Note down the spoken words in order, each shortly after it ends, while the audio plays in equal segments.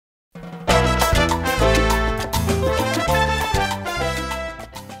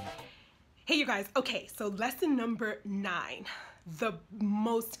you guys, okay, so lesson number 9, the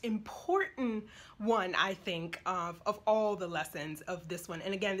most important one, I think, of all the lessons of this one.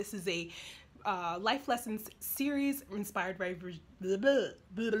 And again, this is a life lessons series inspired by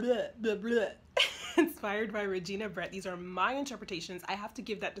inspired by Regina Brett. These are my interpretations. I have to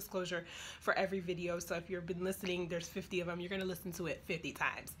give that disclosure for every video. So if you've been listening, there's 50 of them. You're going to listen to it 50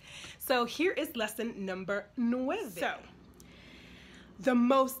 times. So here is lesson number 9. So the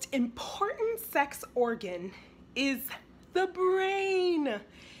most important sex organ is the brain.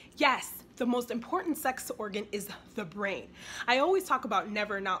 Yes, the most important sex organ is the brain. I always talk about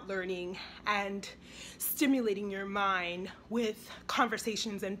never not learning and stimulating your mind with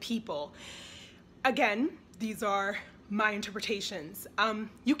conversations and people. Again, these are my interpretations.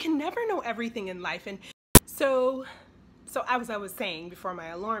 You can never know everything in life. And so as I was saying before my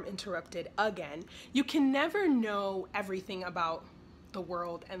alarm interrupted again, you can never know everything about the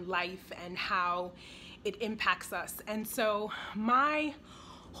world and life and how it impacts us. And so my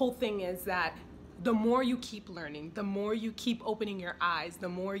whole thing is that the more you keep learning, the more you keep opening your eyes, the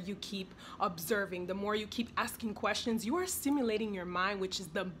more you keep observing, the more you keep asking questions, you are stimulating your mind, which is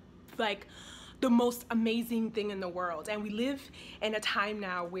the most amazing thing in the world. And we live in a time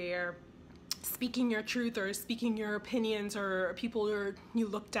now where speaking your truth or speaking your opinions, or people you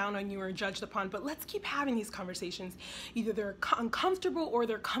look down on you or judged upon, but let's keep having these conversations. Either they're uncomfortable or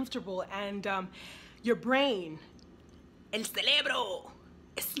they're comfortable. And your brain, el cerebro,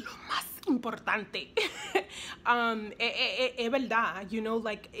 es lo más importante. Es verdad, you know,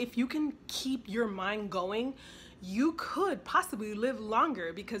 like if you can keep your mind going, you could possibly live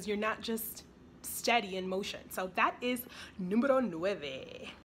longer because you're not just steady in motion. So that is número 9.